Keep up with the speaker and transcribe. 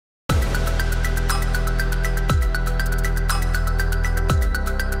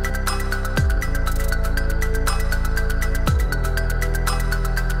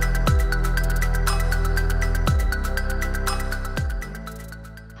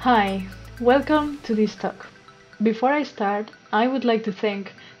Hi, welcome to this talk. Before I start, I would like to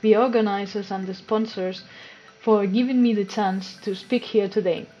thank the organizers and the sponsors for giving me the chance to speak here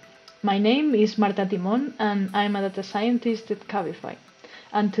today. My name is Marta Timón and I'm a data scientist at Cabify.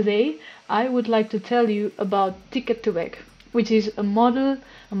 And today I would like to tell you about Ticket2Vec, which is a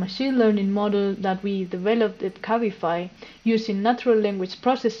machine learning model that we developed at Cabify using natural language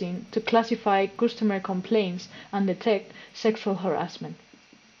processing to classify customer complaints and detect sexual harassment.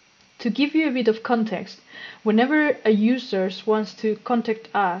 To give you a bit of context, whenever a user wants to contact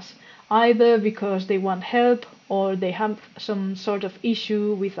us, either because they want help or they have some sort of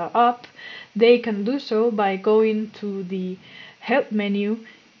issue with our app, they can do so by going to the help menu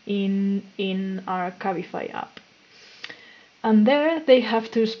in our Cabify app. And there they have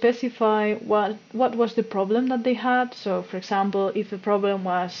to specify what was the problem that they had. So, for example, if the problem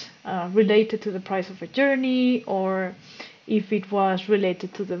was related to the price of a journey or if it was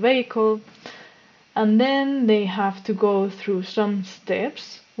related to the vehicle. And then they have to go through some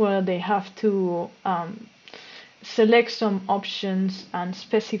steps where they have to select some options and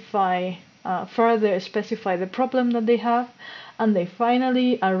further specify the problem that they have. And they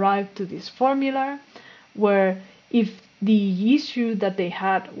finally arrive to this formula where if the issue that they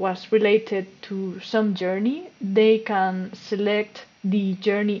had was related to some journey, they can select the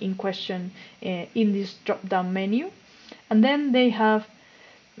journey in question in this drop-down menu. And then they have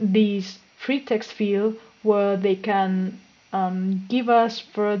this free text field where they can give us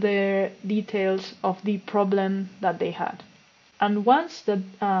further details of the problem that they had. And once that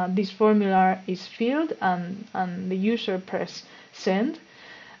this formula is filled and the user press send,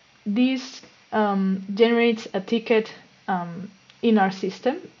 this generates a ticket in our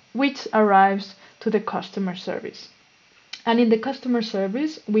system, which arrives to the customer service. And in the customer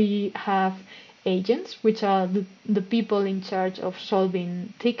service, we have agents, which are the people in charge of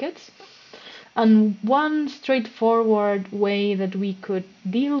solving tickets. And one straightforward way that we could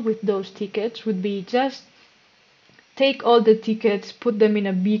deal with those tickets would be just take all the tickets, put them in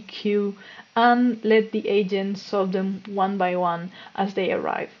a big queue, and let the agents solve them one by one as they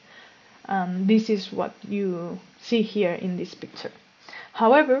arrive. This is what you see here in this picture.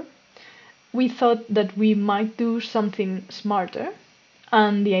 However, we thought that we might do something smarter,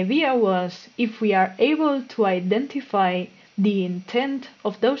 and the idea was if we are able to identify the intent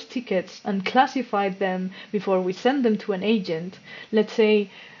of those tickets and classify them before we send them to an agent, let's say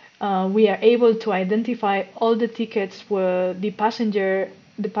we are able to identify all the tickets where the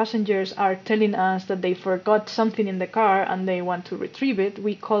passengers are telling us that they forgot something in the car and they want to retrieve it.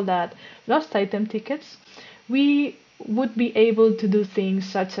 We call that lost item tickets. We would be able to do things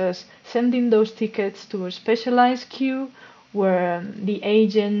such as sending those tickets to a specialized queue where the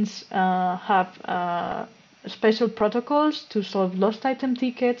agents have special protocols to solve lost item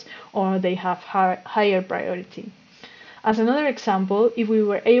tickets, or they have higher priority. As another example, if we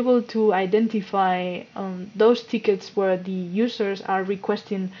were able to identify those tickets where the users are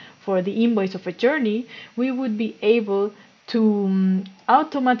requesting for the invoice of a journey, we would be able to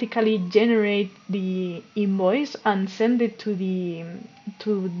automatically generate the invoice and send it to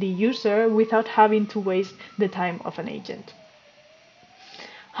the user without having to waste the time of an agent.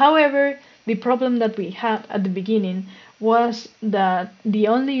 However, the problem that we had at the beginning was that the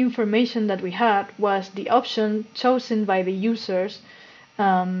only information that we had was the option chosen by the users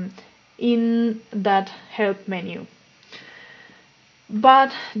in that help menu.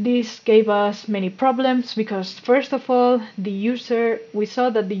 But this gave us many problems because, first of all, we saw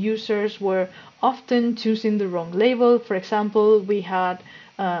that the users were often choosing the wrong label. For example, we had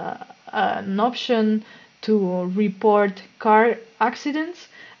an option to report car accidents,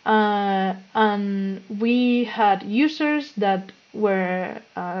 and we had users that were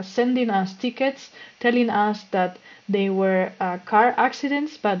sending us tickets telling us that they were car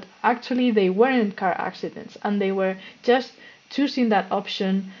accidents, but actually they weren't car accidents, and they were just choosing that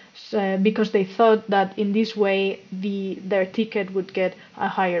option because they thought that in this way their ticket would get a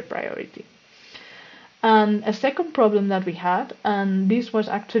higher priority. And a second problem that we had, and this was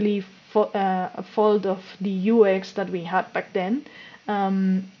actually a fault of the UX that we had back then,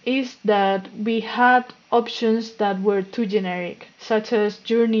 is that we had options that were too generic, such as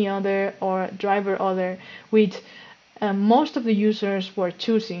journey other or driver other, which most of the users were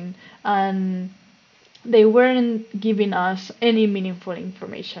choosing, and they weren't giving us any meaningful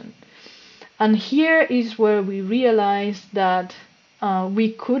information. And here is where we realized that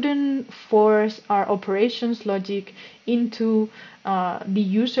we couldn't force our operations logic into the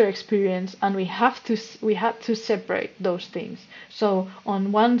user experience, and we had to separate those things. So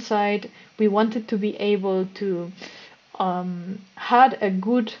on one side, we wanted to be able to had a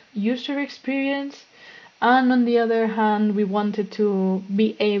good user experience, and on the other hand, we wanted to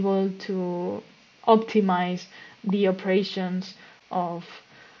be able to optimize the operations of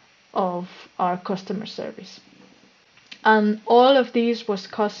our customer service. And all of this was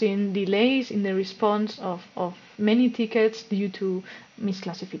causing delays in the response of many tickets due to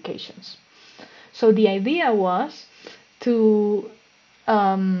misclassifications. So the idea was to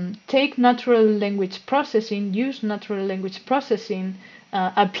take natural language processing, use natural language processing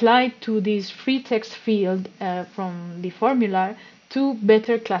applied to this free text field from the formula to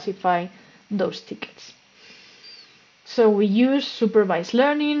better classify those tickets. So we used supervised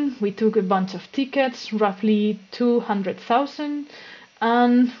learning, we took a bunch of tickets, roughly 200,000,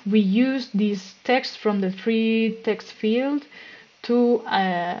 and we used this text from the free text field to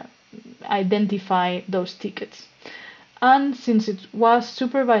identify those tickets. And since it was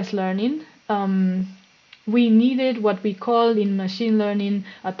supervised learning, we needed what we call in machine learning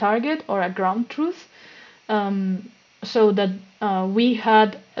a target or a ground truth, so that we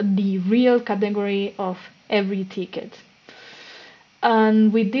had the real category of every ticket.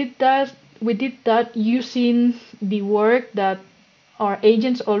 And we did that using the work that our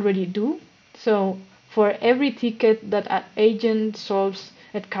agents already do. So for every ticket that an agent solves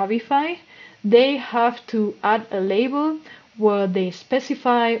at Cabify, they have to add a label where they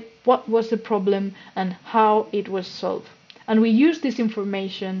specify what was the problem and how it was solved. And we use this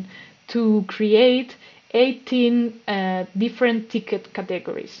information to create 18 different ticket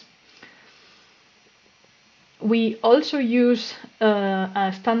categories. We also use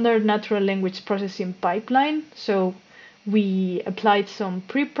a standard natural language processing pipeline. So we applied some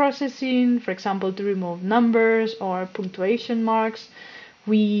pre-processing, for example, to remove numbers or punctuation marks.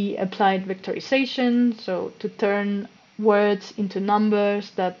 We applied vectorization, so to turn words into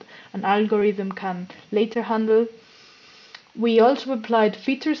numbers that an algorithm can later handle. We also applied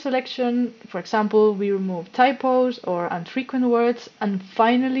feature selection. For example, we removed typos or infrequent words. And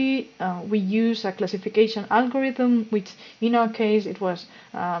finally, we use a classification algorithm, which in our case, it was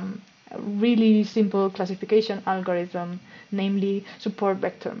a really simple classification algorithm, namely support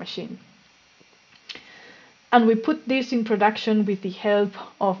vector machine. And we put this in production with the help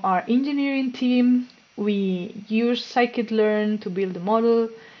of our engineering team. We use scikit-learn to build the model.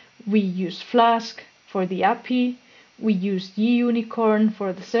 We use Flask for the API. We used unicorn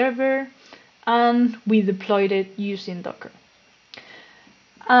for the server, and we deployed it using Docker.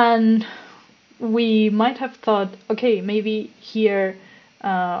 And we might have thought, okay, maybe here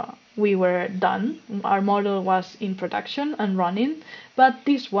we were done. Our model was in production and running, but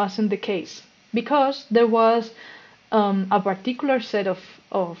this wasn't the case, because there was a particular set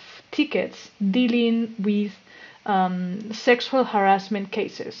of tickets dealing with sexual harassment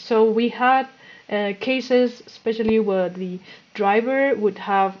cases. So we had cases, especially where the driver would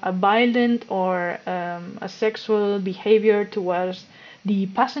have a violent or a sexual behavior towards the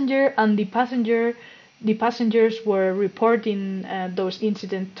passenger, and the passengers were reporting those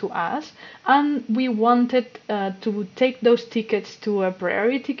incidents to us, and we wanted to take those tickets to a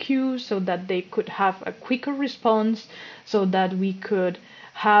priority queue so that they could have a quicker response, so that we could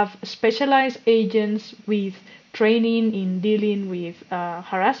have specialized agents with training in dealing with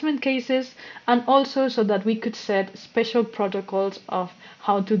harassment cases, and also so that we could set special protocols of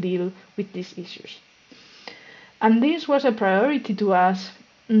how to deal with these issues. And this was a priority to us,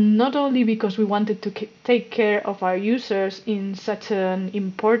 not only because we wanted to take care of our users in such an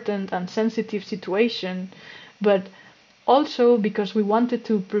important and sensitive situation, but also because we wanted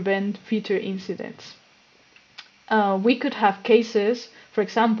to prevent future incidents. We could have cases, for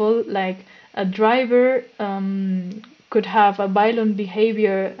example, like a driver could have a violent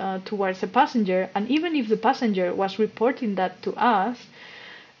behavior towards a passenger, and even if the passenger was reporting that to us,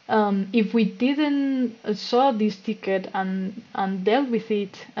 if we didn't saw this ticket and dealt with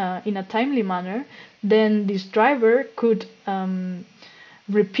it in a timely manner, then this driver could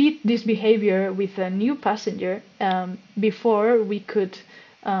repeat this behavior with a new passenger before we could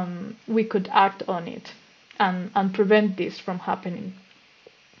act on it and prevent this from happening.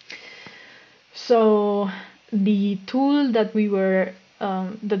 So the tool that we were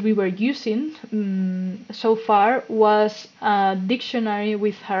using so far was a dictionary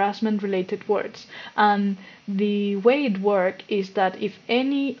with harassment-related words. And the way it worked is that if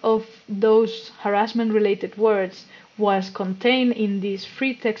any of those harassment-related words was contained in this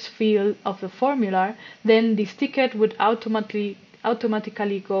free text field of the formula, then this ticket would automatically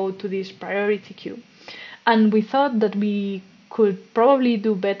go to this priority queue. And we thought that we could probably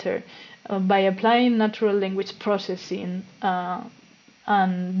do better by applying natural language processing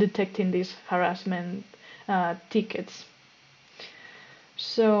and detecting these harassment tickets.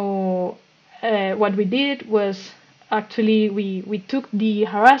 So what we did was actually we took the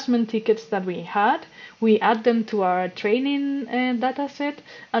harassment tickets that we had, we add them to our training data set,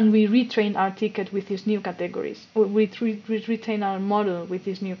 and we retrain our ticket with these new categories. We retrain our model with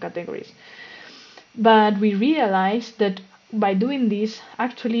these new categories. But we realized that by doing this,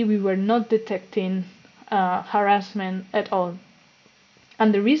 actually we were not detecting harassment at all.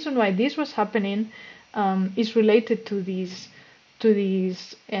 And the reason why this was happening is related to this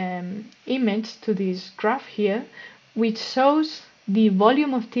image, to this graph here, which shows the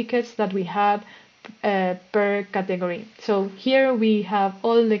volume of tickets that we had per category. So here we have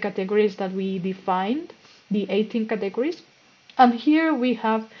all the categories that we defined, the 18 categories, and here we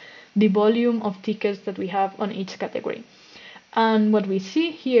have the volume of tickets that we have on each category. And what we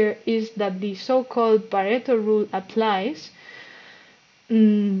see here is that the so-called Pareto rule applies,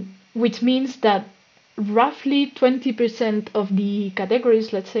 which means that roughly 20% of the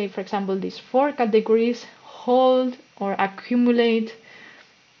categories, let's say for example these 4 categories, hold or accumulate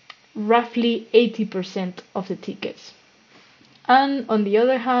roughly 80% of the tickets. And on the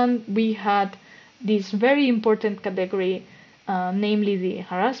other hand, we had this very important category, namely the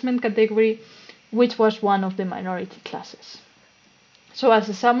harassment category, which was one of the minority classes. So as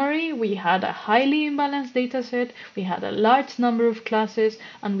a summary, we had a highly imbalanced data set, we had a large number of classes,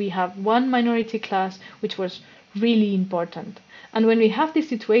 and we have one minority class, which was really important. And when we have this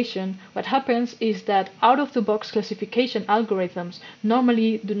situation, what happens is that out-of-the-box classification algorithms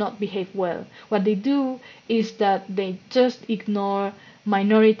normally do not behave well. What they do is that they just ignore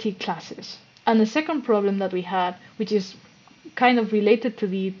minority classes. And the second problem that we had, which is kind of related to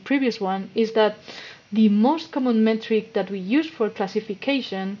the previous one, is that the most common metric that we use for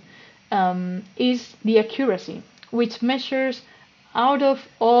classification is the accuracy, which measures out of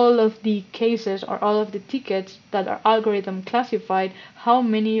all of the cases or all of the tickets that our algorithm classified, how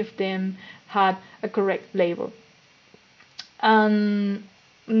many of them had a correct label. And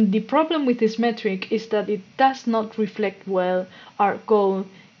the problem with this metric is that it does not reflect well our goal,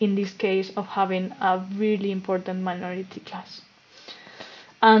 in this case, of having a really important minority class.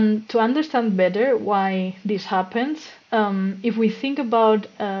 And to understand better why this happens, if we think about,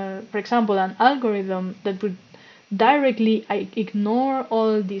 for example, an algorithm that would directly ignore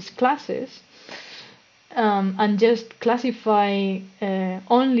all these classes and just classify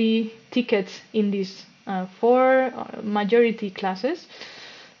only tickets in these 4 majority classes,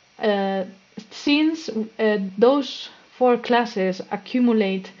 since those 4 classes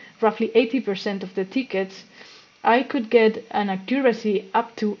accumulate roughly 80% of the tickets, I could get an accuracy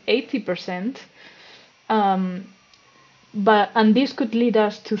up to 80%, and this could lead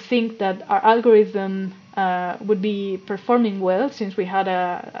us to think that our algorithm would be performing well since we had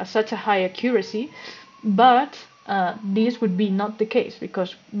such a high accuracy, but this would be not the case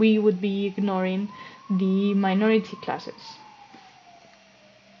because we would be ignoring the minority classes.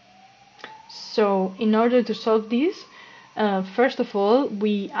 So in order to solve this, first of all,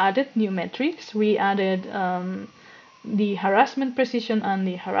 we added new metrics. We added the harassment precision and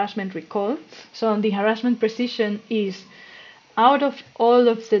the harassment recall. So the harassment precision is out of all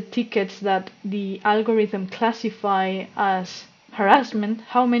of the tickets that the algorithm classify as harassment,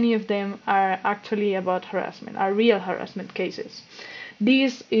 how many of them are actually about harassment, are real harassment cases.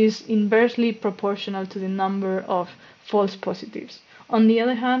 This is inversely proportional to the number of false positives. On the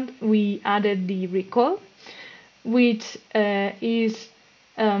other hand, we added the recall, which is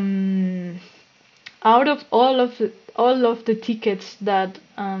out of all of the tickets that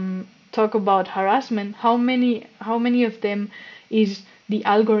talk about harassment, how many of them is the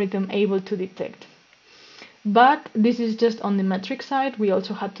algorithm able to detect. But this is just on the metric side. We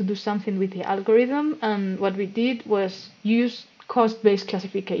also had to do something with the algorithm, and what we did was use cost-based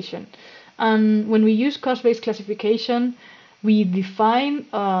classification. And when we use cost-based classification, we define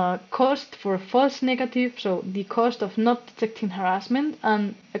a cost for a false negative, so the cost of not detecting harassment,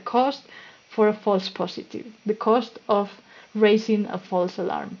 and a cost for a false positive, the cost of raising a false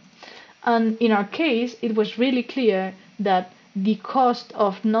alarm. And in our case, it was really clear that the cost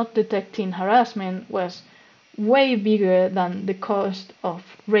of not detecting harassment was way bigger than the cost of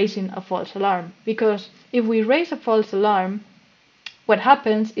raising a false alarm. Because if we raise a false alarm, what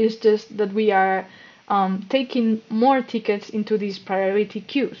happens is just that we are taking more tickets into these priority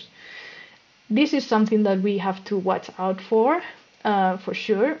queues. This is something that we have to watch out for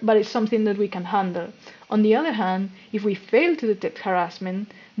sure, but it's something that we can handle. On the other hand, if we fail to detect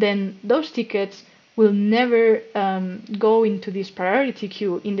harassment, then those tickets will never go into this priority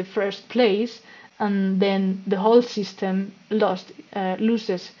queue in the first place, and then the whole system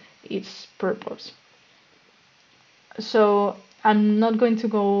loses its purpose. So I'm not going to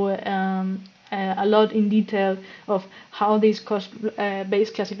go a lot in detail of how this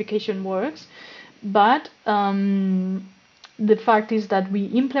cost-based classification works, but the fact is that we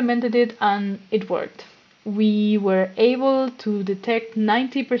implemented it and it worked. We were able to detect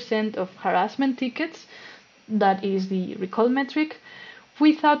 90% of harassment tickets, that is the recall metric,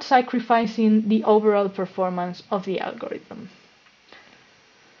 without sacrificing the overall performance of the algorithm.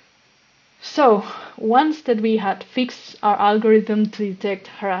 So, once that we had fixed our algorithm to detect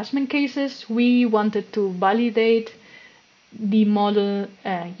harassment cases, we wanted to validate the model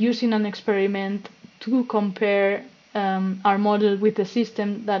using an experiment to compare our model with the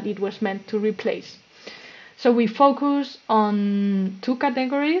system that it was meant to replace. So we focus on two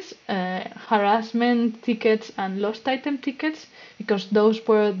categories, harassment tickets and lost item tickets, because those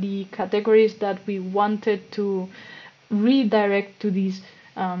were the categories that we wanted to redirect to these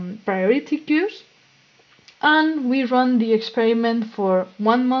priority queues. And we run the experiment for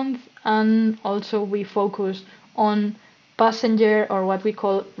 1 month, and also we focus on passenger, or what we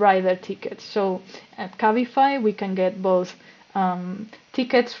call rider tickets. So at Cabify we can get both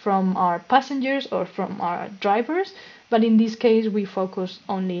tickets from our passengers or from our drivers, but in this case we focus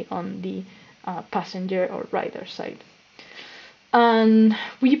only on the passenger or rider side. And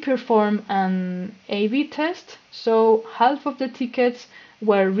we perform an A/B test, so half of the tickets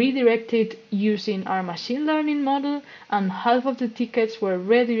were redirected using our machine learning model, and half of the tickets were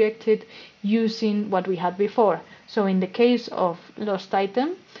redirected using what we had before. So in the case of lost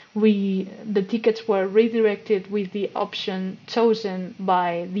item, the tickets were redirected with the option chosen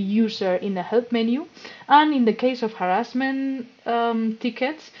by the user in the help menu, and in the case of harassment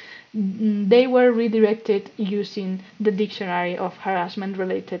tickets, they were redirected using the dictionary of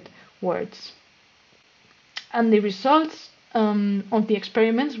harassment-related words. And the results of the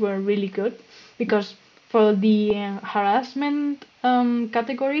experiments were really good, because for the harassment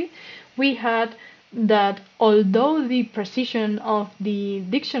category, we had that although the precision of the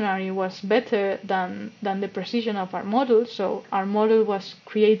dictionary was better than the precision of our model, so our model was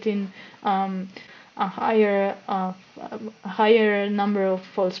creating a higher number of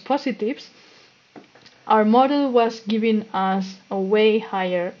false positives, our model was giving us a way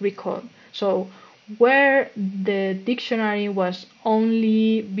higher recall. So where the dictionary was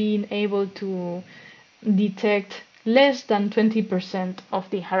only being able to detect less than 20% of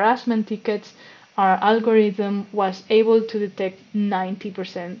the harassment tickets, our algorithm was able to detect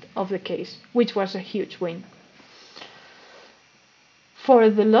 90% of the case, which was a huge win. For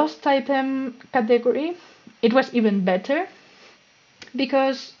the lost item category, it was even better,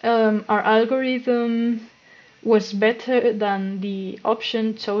 because our algorithm was better than the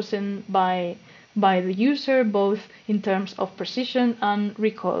option chosen by the user, both in terms of precision and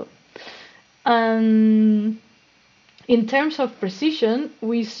recall. And in terms of precision,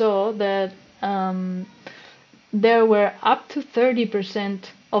 we saw that there were up to 30%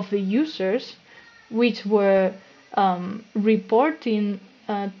 of the users which were reporting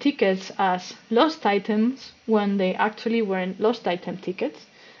tickets as lost items when they actually weren't lost item tickets.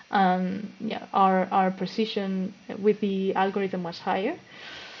 Yeah, our precision with the algorithm was higher.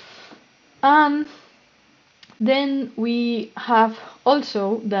 And then we have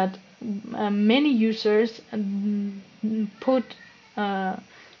also that many users put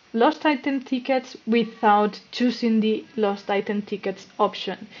lost item tickets without choosing the lost item tickets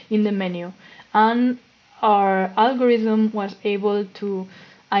option in the menu, and our algorithm was able to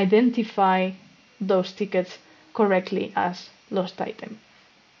identify those tickets correctly as lost item.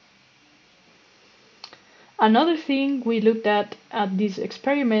 Another thing we looked at this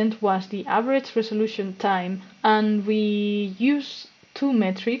experiment was the average resolution time, and we used two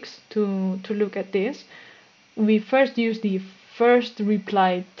metrics to look at this. We first used the first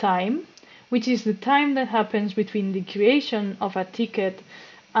reply time, which is the time that happens between the creation of a ticket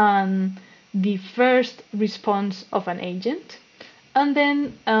and the first response of an agent. And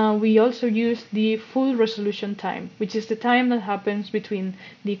then we also use the full resolution time, which is the time that happens between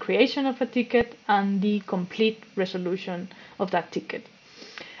the creation of a ticket and the complete resolution of that ticket.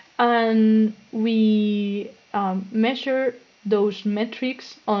 And we measure those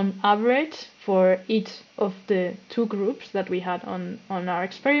metrics on average for each of the two groups that we had on our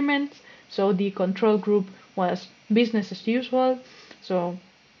experiments. So the control group was business as usual, so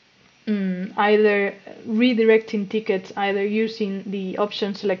either redirecting tickets, either using the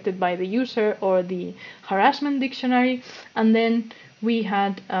option selected by the user or the harassment dictionary. And then we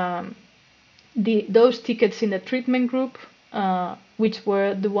had those tickets in the treatment group, which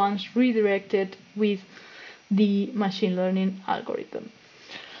were the ones redirected with the machine learning algorithm.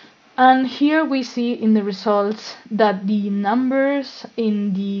 And here we see in the results that the numbers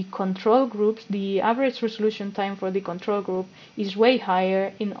in the control groups, the average resolution time for the control group is way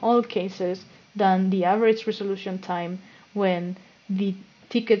higher in all cases than the average resolution time when the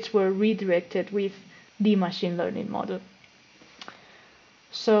tickets were redirected with the machine learning model.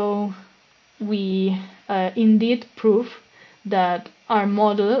 So we indeed prove that our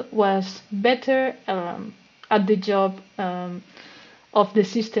model was better at the job of the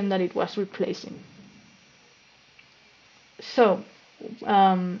system that it was replacing. So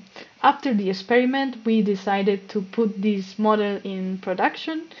after the experiment, we decided to put this model in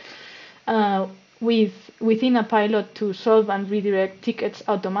production within a pilot to solve and redirect tickets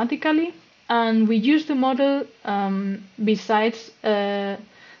automatically. And we used the model besides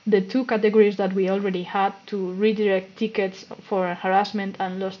the two categories that we already had to redirect tickets for harassment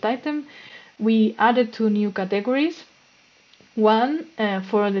and lost item. We added two new categories. One,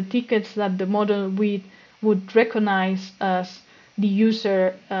 for the tickets that the model would recognize as the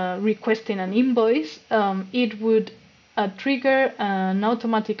user requesting an invoice, it would trigger an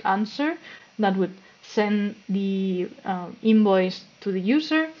automatic answer that would send the invoice to the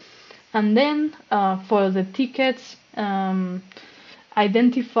user. And then for the tickets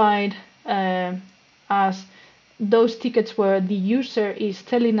identified as those tickets where the user is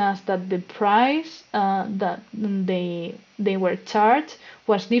telling us that the price that they were charged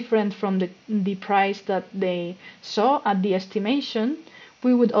was different from the price that they saw at the estimation,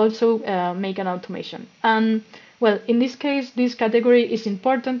 we would also make an automation. And well, in this case, this category is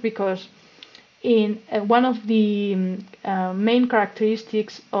important because in one of the main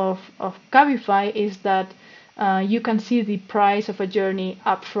characteristics of Cabify is that you can see the price of a journey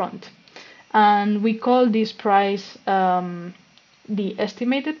up front. And we call this price the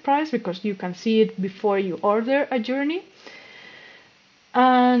estimated price because you can see it before you order a journey.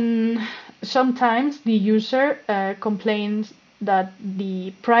 And sometimes the user complains that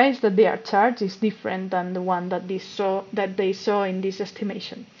the price that they are charged is different than the one that they saw in this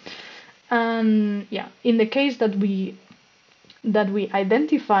estimation. And yeah, in the case that we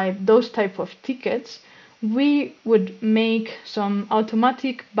identified those type of tickets, we would make some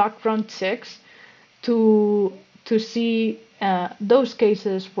automatic background checks to see those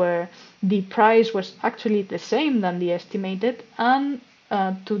cases where the price was actually the same than the estimated, and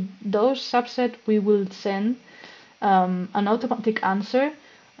to those subset we will send an automatic answer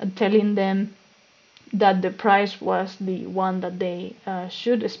telling them that the price was the one that they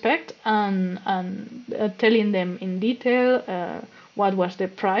should expect, and telling them in detail what was the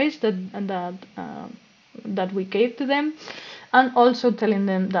price that we gave to them, and also telling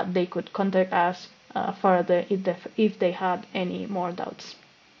them that they could contact us further if they had any more doubts.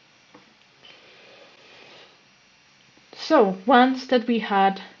 So once that we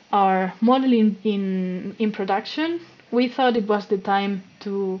had our modeling in production, we thought it was the time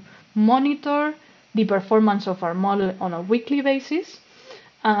to monitor the performance of our model on a weekly basis.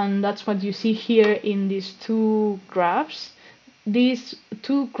 And that's what you see here in these two graphs. These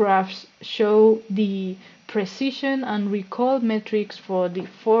two graphs show the precision and recall metrics for the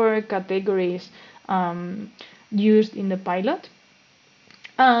 4 categories used in the pilot.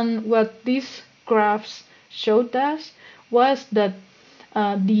 And what these graphs showed us was that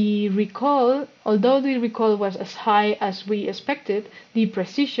the recall, although the recall was as high as we expected, the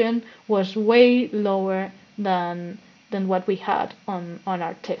precision was way lower than what we had on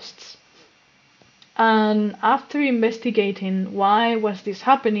our tests. And after investigating why was this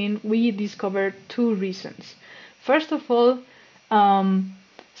happening, we discovered 2 reasons. First of all,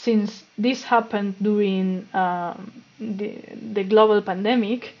 since this happened during the global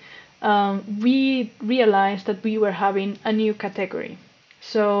pandemic, we realized that we were having a new category.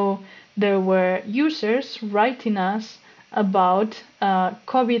 So there were users writing us about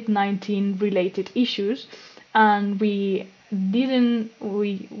COVID-19 related issues, and we didn't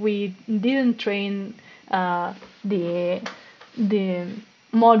train the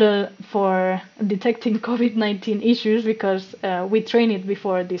model for detecting COVID-19 issues because we trained it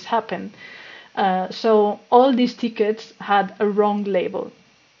before this happened. So all these tickets had a wrong label.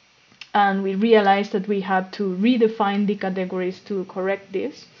 And we realized that we had to redefine the categories to correct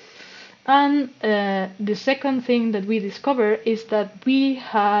this. And the second thing that we discovered is that we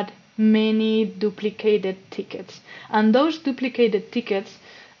had many duplicated tickets. And those duplicated tickets,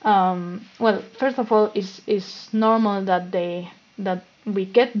 well, first of all, is normal that we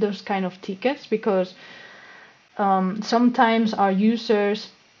get those kind of tickets because sometimes our users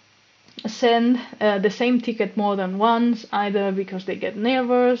send the same ticket more than once, either because they get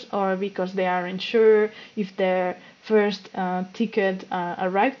nervous or because they aren't sure if their first ticket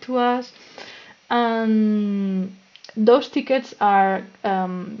arrived to us. And those tickets are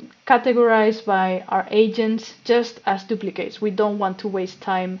categorized by our agents just as duplicates. We don't want to waste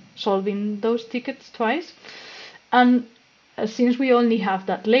time solving those tickets twice. And since we only have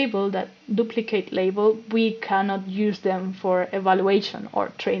that label, that duplicate label, we cannot use them for evaluation or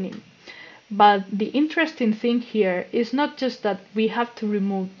training. But the interesting thing here is not just that we have to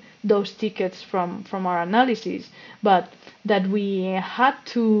remove those tickets from our analysis, but that we had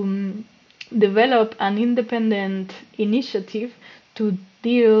to develop an independent initiative to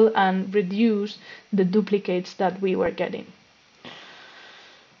deal and reduce the duplicates that we were getting.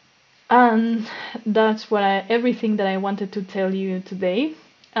 And that's everything that I wanted to tell you today.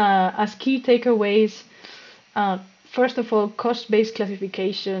 As key takeaways, first of all, cost-based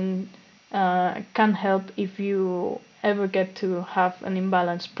classification can help if you ever get to have an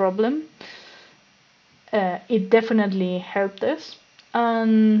imbalance problem. It definitely helped us.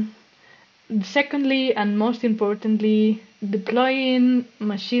 And secondly, and most importantly, deploying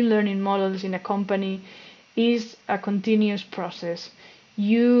machine learning models in a company is a continuous process.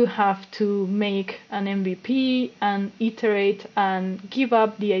 You have to make an MVP and iterate and give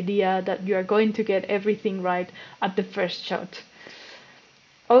up the idea that you are going to get everything right at the first shot.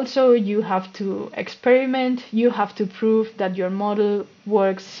 Also, you have to experiment, you have to prove that your model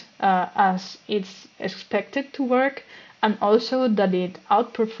works as it's expected to work, and also that it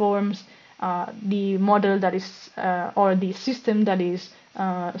outperforms the model that is, or the system that is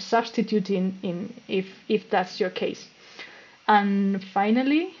substituting if that's your case. And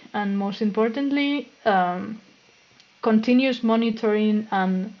finally, and most importantly, continuous monitoring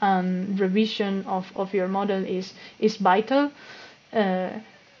and revision of your model is vital,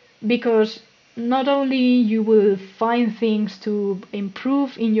 because not only you will find things to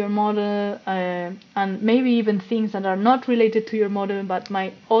improve in your model, and maybe even things that are not related to your model but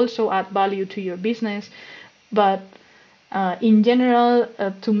might also add value to your business, but in general,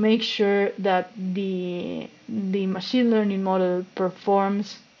 to make sure that the machine learning model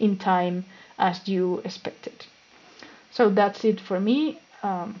performs in time as you expected. So that's it for me.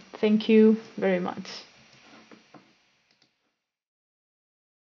 Thank you very much.